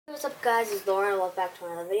What's up, guys? It's Lauren. Welcome back to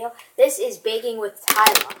another video. This is Baking with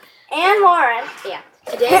Tyler and Lauren. Yeah.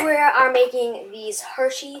 Today we are making these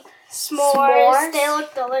Hershey S'mores. They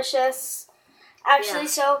look delicious. Actually,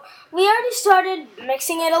 So we already started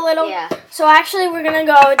mixing it a little. Yeah. So actually, we're gonna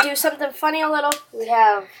go do something funny a little. We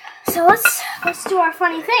have. So let's do our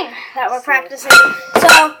funny thing that we're practicing.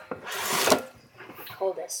 So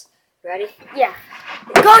hold this. Ready? Yeah.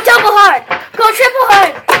 Go double hard. Go triple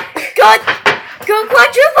hard. Go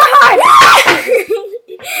quadruple hard!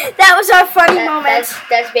 That was our funny moment.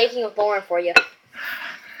 That's baking with Lauren for you.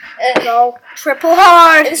 Go triple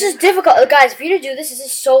hard. This is difficult, guys. For you to do this,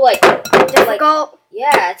 is so difficult.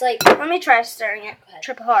 Yeah, it's like. Let me try stirring it.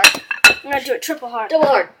 Triple hard. I'm gonna do it triple hard. Double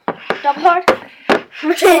hard. Double hard.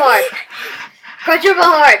 Triple hard. Quadruple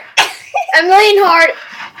hard. A million hard.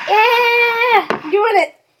 Yeah, I'm doing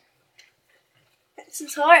it. This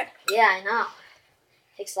is hard. Yeah, I know.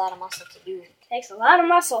 Takes a lot of muscle to do. Takes a lot of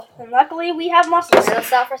muscle, and luckily we have muscles. Okay, let's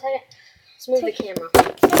stop for a second. Let's move the camera.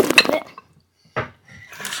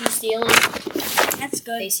 She's stealing. That's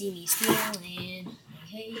good. They see me stealing.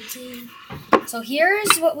 Hating. So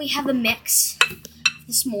here's what we have the mix.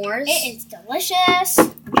 The s'mores. It is delicious.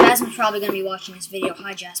 Jasmine's probably gonna be watching this video.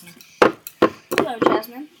 Hi, Jasmine. Hello,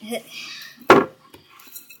 Jasmine.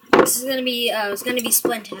 This is gonna be it's gonna be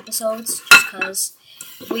split into episodes, just cause.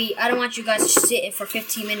 I don't want you guys to sit for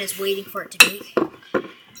 15 minutes waiting for it to bake.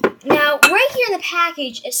 Now, right here in the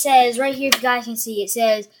package, it says, right here, if you guys can see, it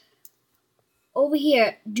says, over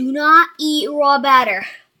here, do not eat raw batter.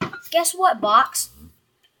 Guess what, box?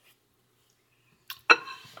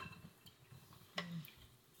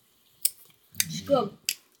 It's good.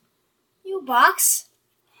 You box?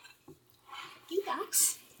 You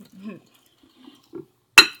box?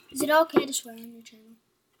 Is it okay to swear on your channel?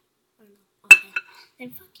 Or no? Okay.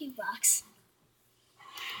 Then fuck you, box.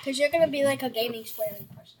 Because you're going to be like a gaming swearing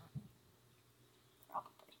person.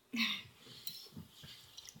 Probably.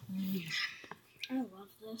 I love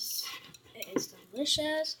this. It is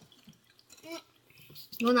delicious.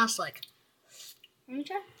 Well, not slick. Let me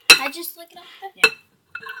try. Can I just lick it up there?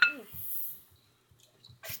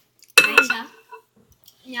 Yeah. Nice, huh?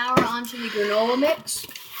 Now we're on to the granola mix.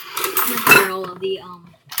 Not the granola, the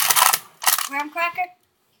graham cracker?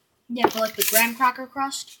 Yeah, for like the graham cracker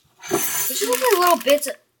crust. It just looks like little bits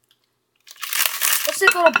of. Looks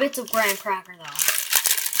like little bits of graham cracker though.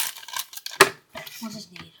 What's this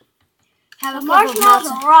need? Have the marshmallows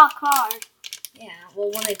are rock hard. Yeah,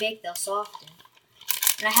 well when they bake they'll soften.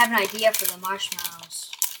 And I have an idea for the marshmallows.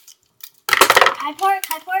 High pork.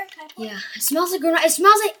 Yeah, it smells like granola. It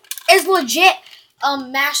smells like it's legit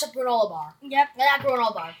mashed up granola bar. Yep. Not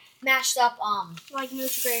granola bar. Mashed up like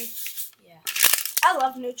Nutri-Grain. Yeah. I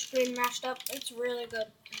love Nutri-Grain mashed up. It's really good.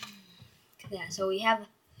 Yeah, so we have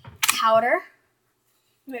powder.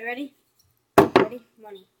 Wait, ready? Ready?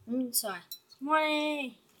 Money. Sorry.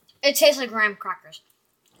 Money. It tastes like graham crackers.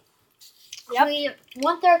 Yep. We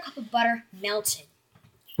 1/3 cup of butter melted.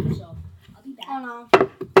 So, I'll be back. Oh no.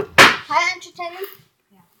 Hi, entertainment.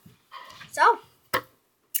 Yeah. So,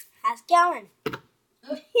 how's it going?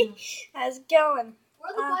 How's it going?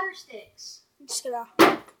 Where are the butter sticks? I'm just gonna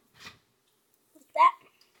like that.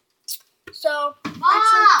 So,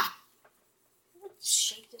 Mom! Let's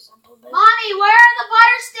shake this up a bit. Mommy, where are the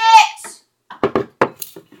butter sticks?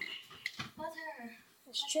 Butter.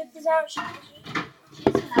 This truth is out. She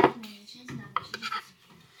doesn't like me. She doesn't like me.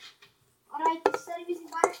 Alright, instead of using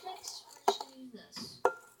butter sticks, we're just gonna use this.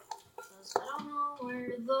 Because I don't know where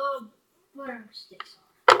the butter sticks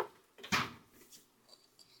are.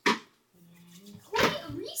 Wait,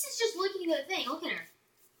 Reese is just looking at the thing. Look at her.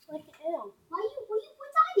 Like, ew. What's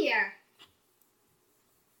on here?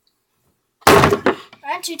 I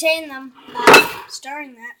entertain them.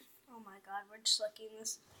 Stirring that. Oh my god, we're just licking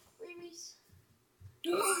this. Reese.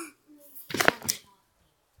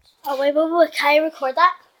 Oh wait, can I record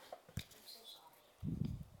that? I'm so sorry.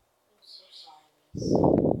 I'm so sorry, Reese.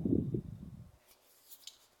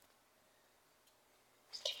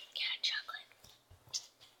 Cat chocolate.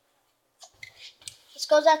 This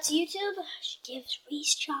goes out to YouTube. She gives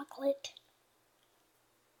Reese chocolate.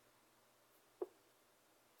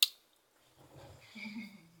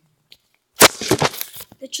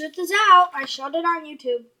 The truth is out. I showed it on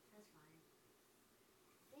YouTube. That's fine.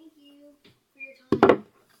 Thank you for your time.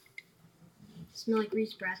 Smell like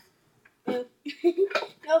Reese breath. No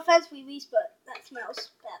offense, Reese, but that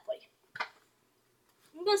smells badly.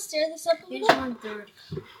 I'm gonna stir this up a Here's little. 1/3 cup.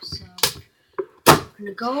 So we're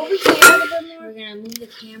gonna go over here. We're gonna move the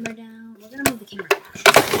camera down. We're gonna move the camera down.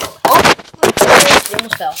 Oh! We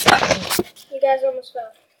almost fell. You guys almost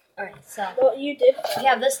fell. Alright, so Well, you did. we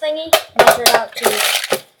have this thingy. Measure it out to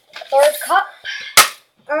third cup.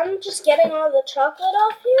 I'm just getting all the chocolate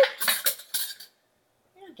off here.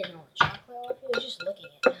 You're not getting all the chocolate off here. You're just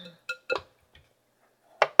licking it.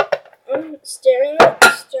 I'm stirring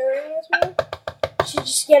this one. She's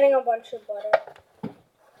just getting a bunch of butter.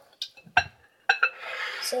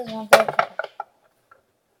 It says 1/3 cup of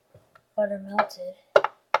butter melted.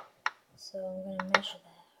 So I'm going to measure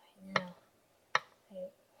that right now. Okay.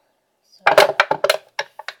 So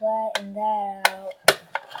flatten that out.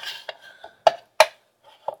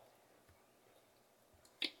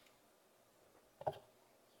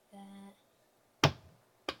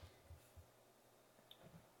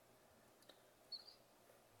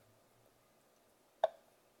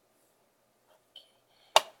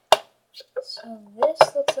 So this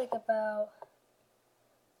looks like about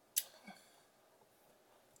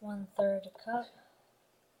 1/3 cup.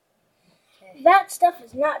 Okay. That stuff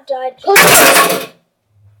is not digesting.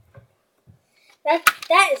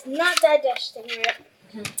 That is not digesting right.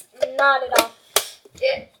 Not at all.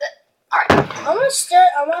 Alright. I'm gonna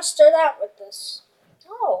stir that with this.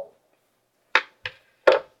 Oh.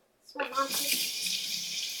 Smell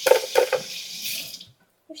nonsense.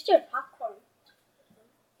 We stirred popcorn.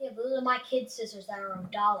 Yeah, but those are my kids' scissors that are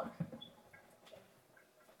 $1.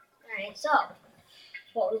 Alright, so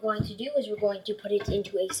what we're going to do is we're going to put it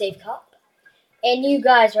into a safe cup. And you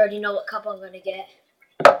guys already know what cup I'm going to get.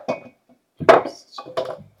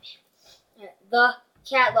 The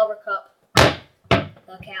cat lover cup.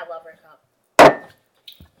 The cat lover cup.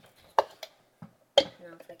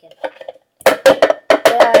 No, freaking.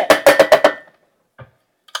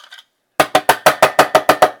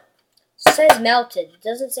 It says melted. It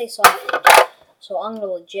doesn't say softened. So I'm going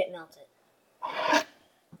to legit melt it.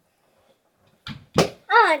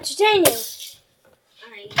 I'll entertain you.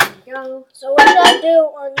 Alright, here we go. So what should I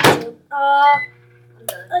do on YouTube? I'm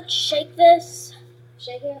done. Let's shake this.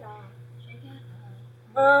 Shake it off. Shake it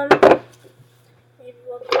off. Maybe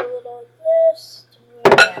we'll do a little like this, do a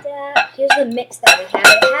little like that. Here's the mix that we have.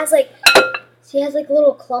 It has like, see, it has like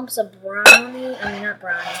little clumps of brownie. I mean, not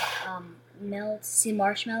brownie. See,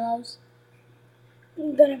 marshmallows.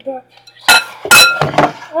 I'm gonna burp.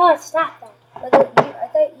 Oh, stop that. But I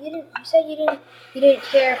thought you didn't. You said you didn't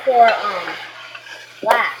care for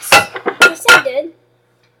glass. Yes, I did.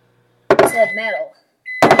 It said metal.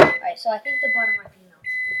 All right, so I think the butter might be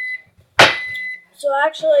melted. So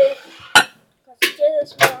actually, let's stir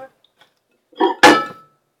this more.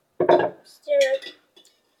 Stir it.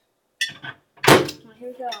 Oh, here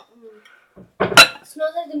we go. It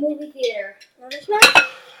smells like the movie theater. Want to smell it?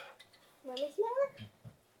 Want to smell it?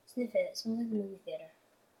 Sniff it. It smells like the movie theater.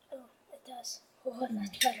 Oh, it does. Oh,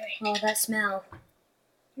 that's buttery. Oh, that smell.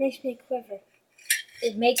 Makes me quiver.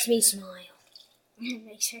 It makes me smile. It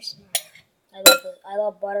makes her smile. I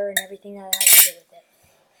love butter and everything that has to do with it.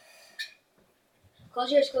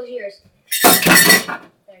 Close yours, close yours.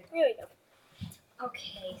 There we go.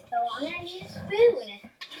 Okay, so I'm gonna need a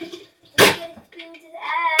spoon. Let's get a spoon to the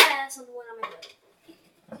ass on the one I'm gonna do.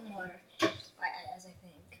 Some water. As I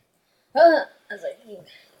think. As I think.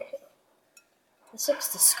 This looks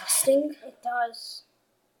disgusting. It does.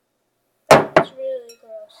 It's really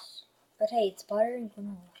gross. But hey, it's butter and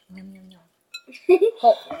granola. Yum, yum, yum.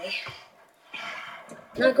 Hopefully.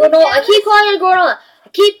 Not granola. I keep calling it granola. I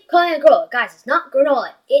keep calling it granola. Guys, it's not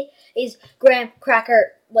granola. It is graham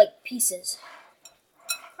cracker, like, pieces.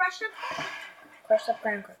 Crushed up? Crushed up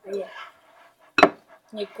graham cracker, yeah.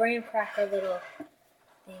 Like graham cracker little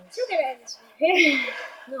things. You're gonna end this video.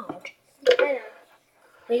 No. I know.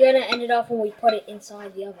 We're gonna end it off when we put it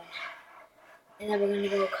inside the oven. And then we're gonna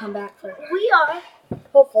go come back for... We are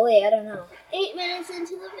Hopefully, I don't know. 8 minutes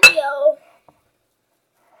into the video.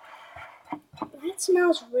 That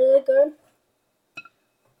smells really good.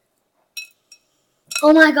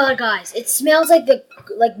 Oh my god, guys. It smells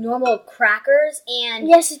like normal crackers and...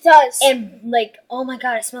 Yes, it does. And, like, oh my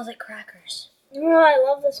god, it smells like crackers. Oh, I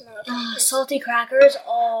love the smell of crackers. Salty crackers.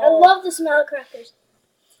 Oh. I love the smell of crackers.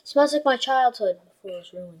 It smells like my childhood before it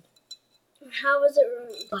was ruined. How was it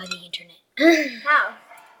ruined? By the internet. How?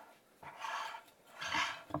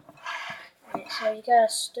 Alright, so you gotta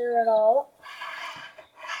stir it all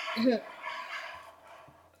up. You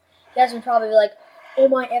guys would probably be like, oh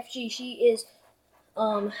my FG, she is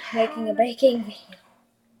making a baking video.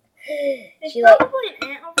 There's She like, probably an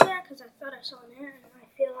ant over there because I thought I saw an ant and I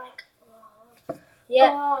feel like, oh.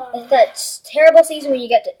 yeah, Oh. it's that terrible season when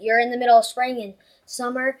you're in the middle of spring and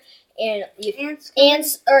summer and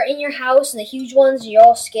ants are in your house and the huge ones, and you're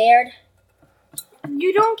all scared.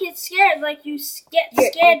 You don't get scared, like you get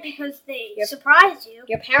scared because they surprise you.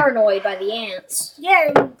 You're paranoid by the ants.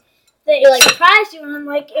 Yeah, they surprise you, and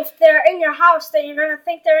like if they're in your house, then you're gonna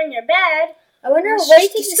think they're in your bed. I wonder, It's what do you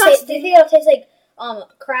just think this tastes? Do you think it'll taste like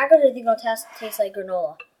crackers, or do you think it'll taste like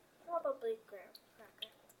granola? Probably graham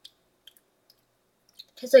cracker.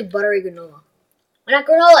 Tastes like buttery granola. Not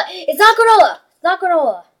granola. It's not granola. It's not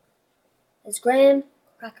granola. It's graham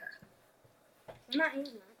cracker. I'm not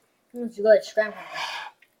eating that. It's good. It's graham cracker.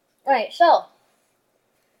 All right, so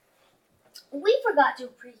we forgot to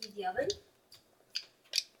preheat the oven.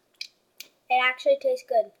 It actually tastes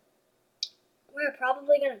good. We're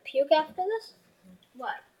probably gonna puke after this.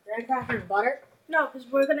 What? Graham cracker and butter? No, because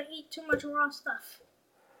we're gonna eat too much raw stuff.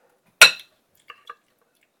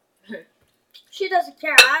 She doesn't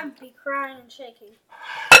care. I'd be crying and shaking.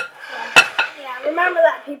 So, yeah, remember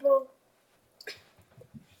that, people.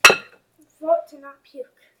 Vote to not puke.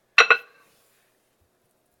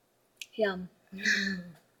 Yum. Did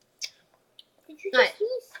you Right.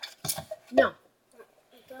 just sneeze? No.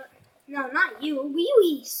 No, not you.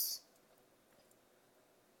 Wee-wees.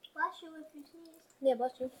 Bless you if you sneeze. Yeah,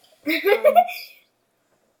 bless you.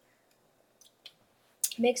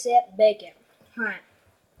 Mix it, bake it. Alright.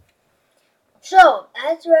 So,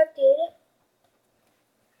 as directed,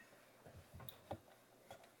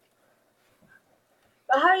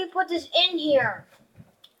 but how do you put this in here?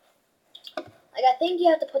 Like, I think you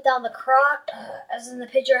have to put down the crust, as in the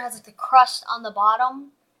picture has like the crust on the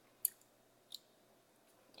bottom,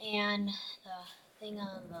 and the thing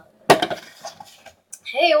on the.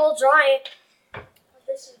 Hey, we'll try it.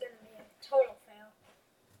 This is going to be a total fail.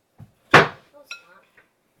 No, it's not.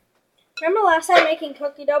 Remember last time making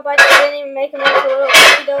cookie dough bites? I didn't even make them into little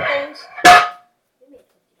cookie dough things? We made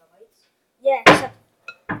cookie dough bites. Yeah, except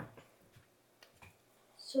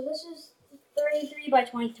So this is 33 by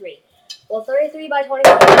 23. Well, 33 by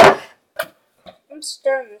 23. I'm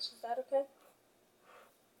stirring this. Is that okay?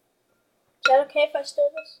 Is that okay if I stir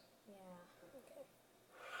this? Yeah.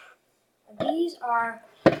 And these are.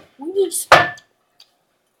 We need. I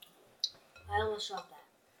almost shot that.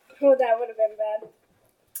 Oh, that would have been bad.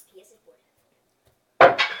 Yes, it would.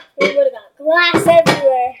 We would have got glass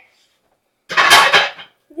everywhere.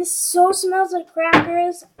 This so smells like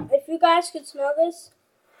crackers. If you guys could smell this,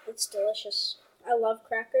 it's delicious. I love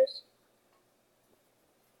crackers.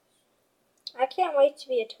 I can't wait to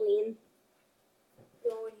be a tween.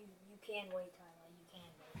 Oh, you can wait, Tyler. You can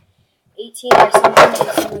wait. 18 or something,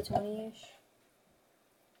 18 or 20-ish.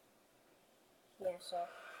 Yeah, so.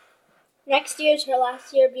 Next year's her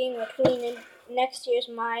last year being a tween, and next year's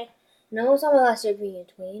my... No, it's not my last year being a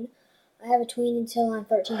tween. I have a tween until I'm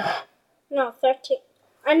 13. No, 13.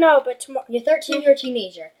 I know, but tomorrow... You're 13, you're a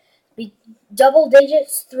teenager. Double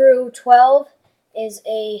digits through 12 is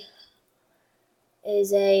a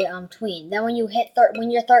tween. Then when you hit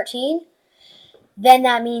when you're 13, then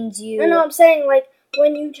that means you. I know. I'm saying like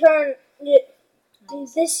when you turn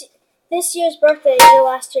this year's birthday is your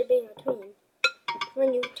last year being a tween.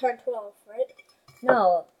 When you turn 12, right?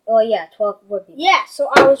 No. Oh yeah, 12 would be. Yeah. So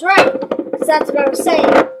I was right. 'Cause that's what I was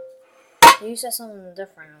saying. You said something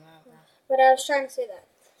different. But I was trying to say that.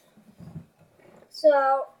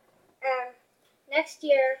 So, next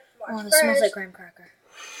year, March 1st. Oh, this smells like graham cracker.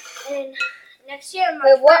 And next year, March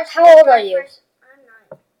Wait, what? 1st, How old are you? I'm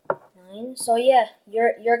 9. 9. So yeah,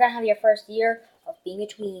 you're gonna have your first year of being a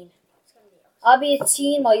tween. It's gonna be awesome. I'll be a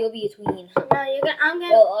teen while you'll be a tween. No, I'm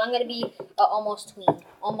gonna. Well, I'm gonna be almost tween,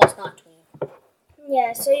 almost not tween.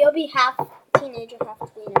 Yeah, so you'll be half teenager, half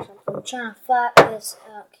tween or something. I'm trying to flatten this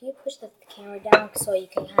out. Can you push the camera down so you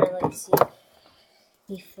can kind of like see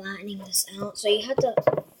me flattening this out? So you have to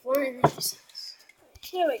flatten this.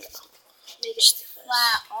 Here we go. Make it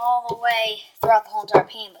flat all the way throughout the whole entire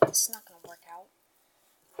pan, but this is not going to work out.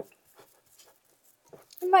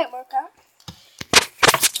 It might work out.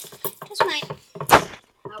 Just might.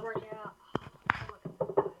 I'll work it out.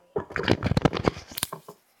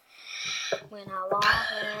 When I walk in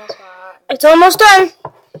a spot, It's almost done.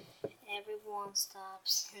 everyone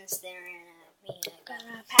stops and staring at me. Got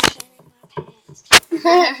a passion in my pants.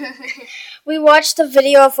 We watched the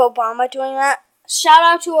video of Obama doing that. Shout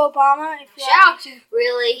out to Obama. If you Shout!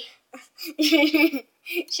 Really?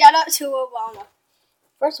 Shout out to Obama.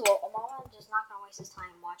 First of all, Obama is just not going to waste his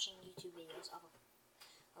time watching YouTube videos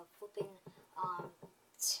of flipping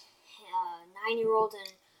 9-year-olds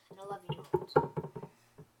and 11-year-olds.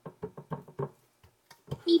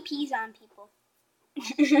 He pees on people.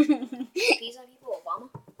 He pees on people, Obama?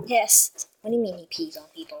 Yes. What do you mean he pees on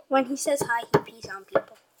people? When he says hi, he pees on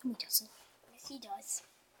people. He doesn't. Yes, he does.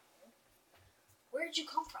 Where did you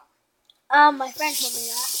come from? My friend told me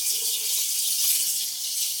that.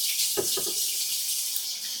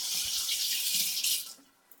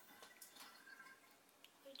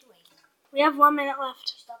 What are you doing? We have 1 minute left.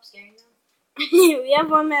 Stop scaring them. We have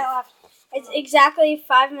 1 minute left. It's exactly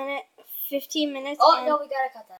 15 minutes. Oh, no, we gotta cut that.